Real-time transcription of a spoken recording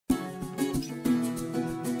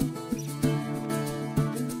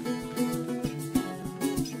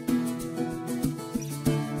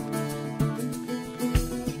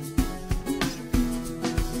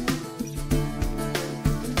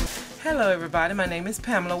Hello everybody, my name is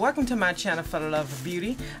Pamela. Welcome to my channel for the love of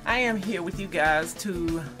beauty. I am here with you guys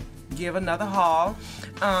to give another haul.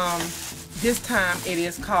 This time it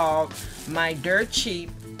is called my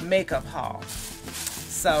DirtCheap makeup haul.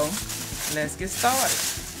 So let's get started.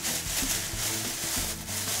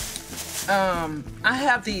 I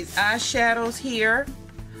have these eyeshadows here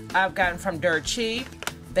I've gotten from DirtCheap.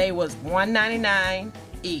 They was $1.99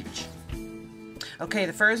 each. Okay,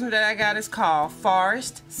 the first one that I got is called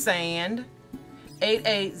Forest Sand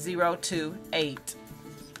 88028.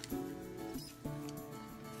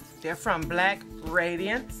 They're from Black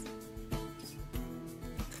Radiance.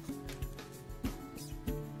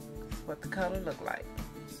 That's what the color look like.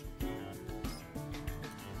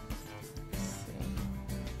 Let's see.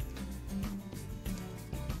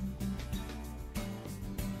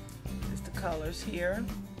 Here's the colors here.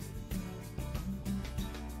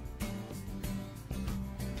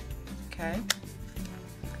 Okay.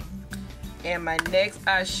 And my next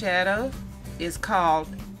eyeshadow is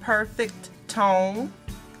called Perfect Tone.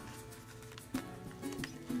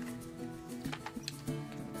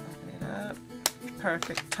 Open it up.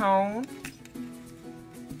 Perfect Tone.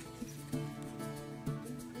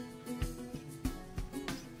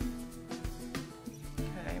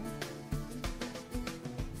 Okay.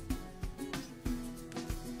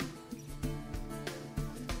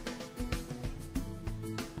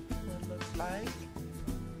 Like.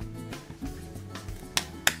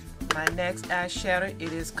 My next eyeshadow,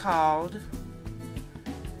 it is called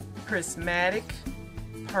Prismatic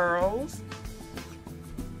Pearls.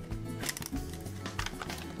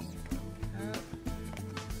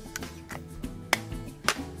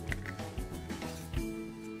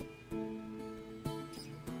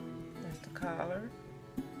 That's the color.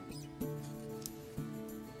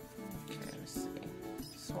 Okay, let's see.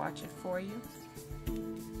 Swatch it for you.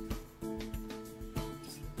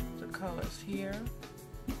 Colors here.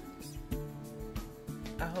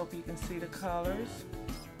 I hope you can see the colors.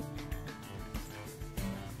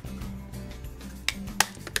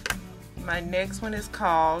 My next one is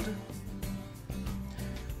called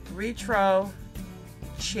DirtCheap.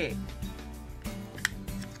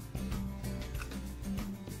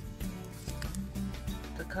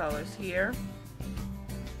 The colors here.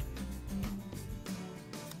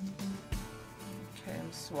 Okay,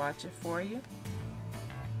 I'm swatch it for you.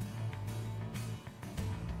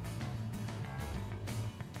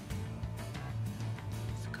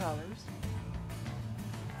 Colors.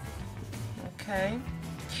 Okay,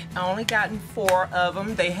 I only gotten 4 of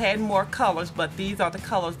them. They had more colors, but these are the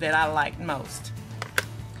colors that I liked most.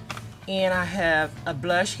 And I have a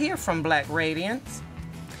blush here from Black Radiance.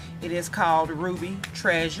 It is called Ruby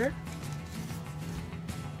Treasure.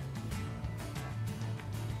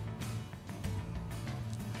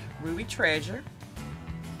 Ruby Treasure.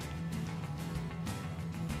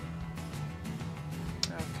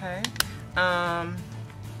 Okay.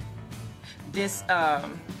 This, let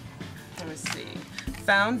me see,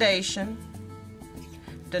 foundation,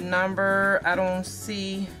 the number, I don't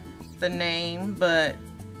see the name, but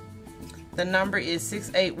the number is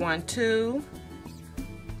 6812,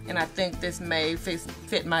 and I think this may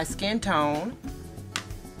fit my skin tone.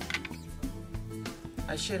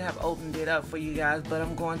 I should have opened it up for you guys, but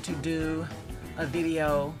I'm going to do a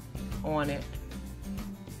video on it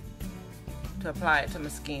to apply it to my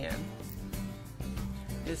skin.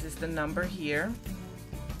 This is the number here.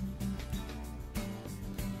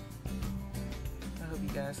 I hope you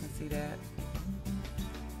guys can see that.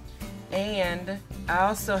 And I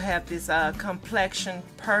also have this Complexion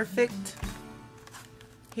Perfect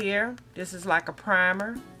here. This is like a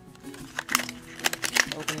primer.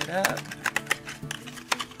 Open it up.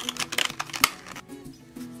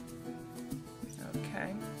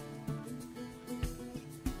 Okay.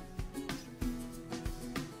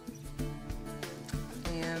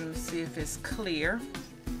 And see if it's clear.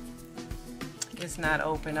 It's not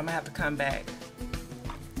open. I'm gonna have to come back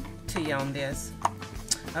to you on this.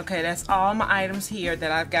 Okay, that's all my items here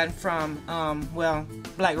that I've gotten from well,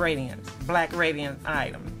 Black Radiance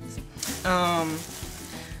items.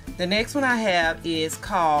 The next one I have is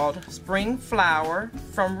called Spring Flower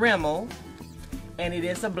from Rimmel, and it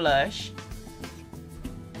is a blush.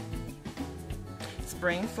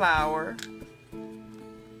 Spring Flower.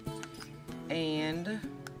 And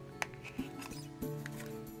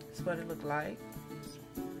that's what it looked like.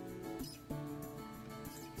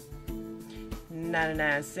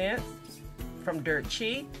 99 cents from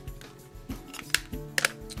DirtCheap.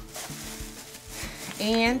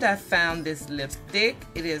 And I found this lipstick.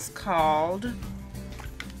 It is called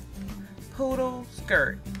Poodle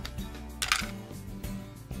Skirt.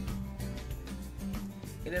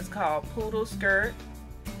 It is called Poodle Skirt.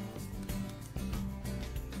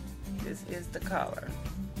 This is the color.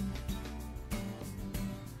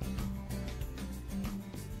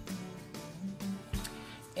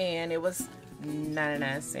 And it was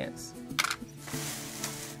 99 cents.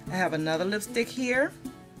 I have another lipstick here.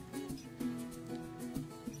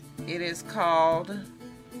 It is called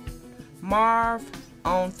Mauve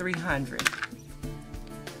on 300.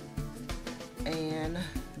 And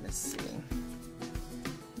let's see.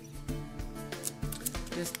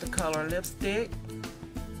 This is the color lipstick.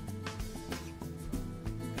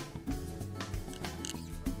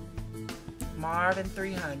 Mauve and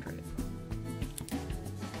 300.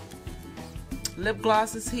 Lip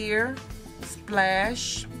glosses here.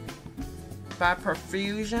 Splash by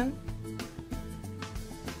Perfusion.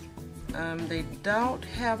 They don't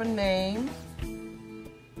have a name.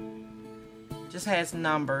 Just has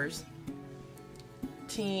numbers.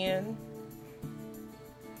 10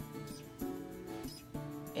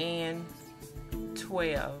 and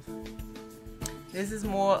 12. This is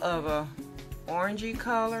more of a orangey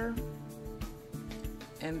color,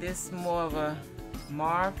 and this is more of a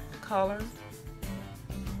mauve color.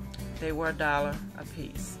 They were $1 a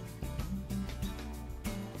piece.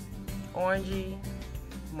 Orangey,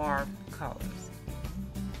 mauve colors.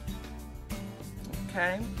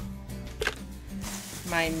 Okay.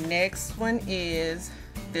 My next one is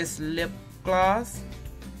this lip gloss.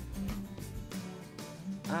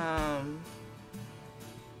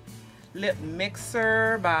 Lip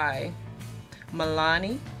Mixer by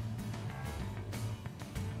Milani.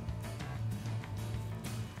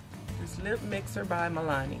 This Lip Mixer by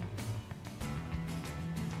Milani.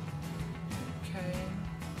 Okay.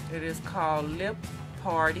 It is called Lip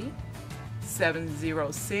Party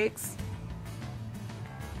 706.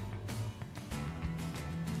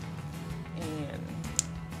 And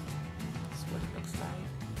that's what it looks like.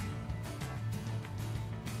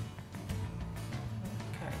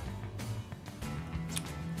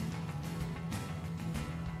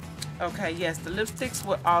 Okay, yes, the lipsticks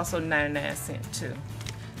were also 99 cents too.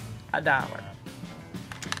 $1.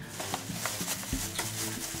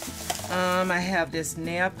 I have this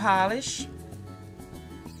nail polish.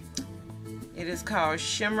 It is called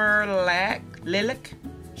Shimmer Lilac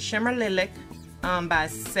by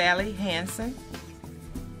Sally Hansen.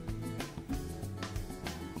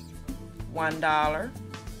 $1.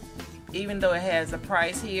 Even though it has a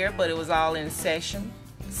price here, but it was all in section.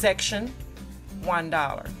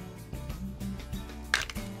 $1.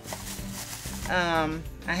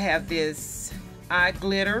 I have this eye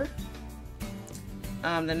glitter.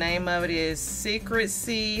 The name of it is Secret,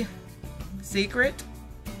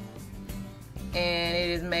 and it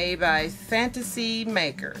is made by Fantasy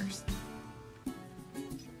Makers,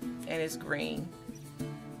 and it's green.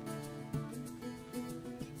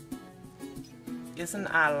 It's an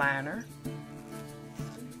eyeliner.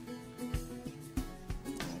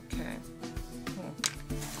 Okay.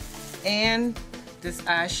 And this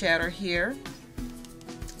eyeshadow here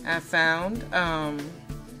I found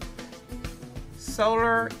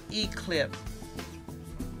Solar Eclipse.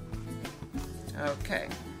 Okay,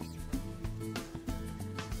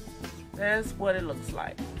 that's what it looks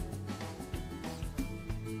like.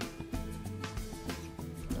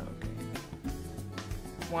 Okay,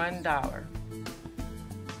 $1.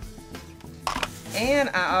 And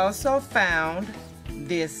I also found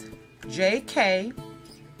this JK,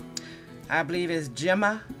 I believe it's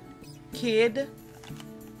Gemma Kid,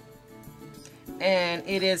 and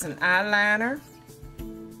it is an eyeliner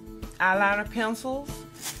pencils.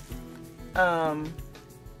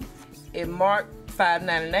 It marked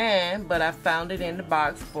 $5.99, but I found it in the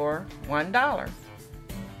box for $1,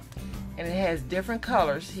 and it has different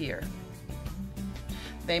colors here.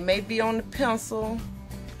 They may be on the pencil,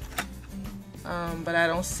 but I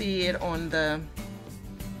don't see it on the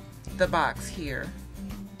box here.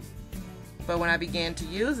 But when I begin to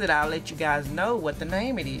use it, I'll let you guys know what the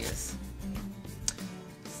name it is.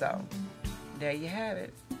 So there you have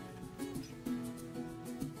it.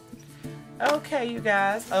 Okay, you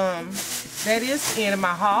guys, that is the end of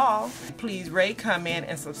my haul. Please rate, comment,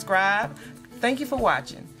 and subscribe. Thank you for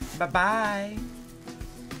watching. Bye-bye.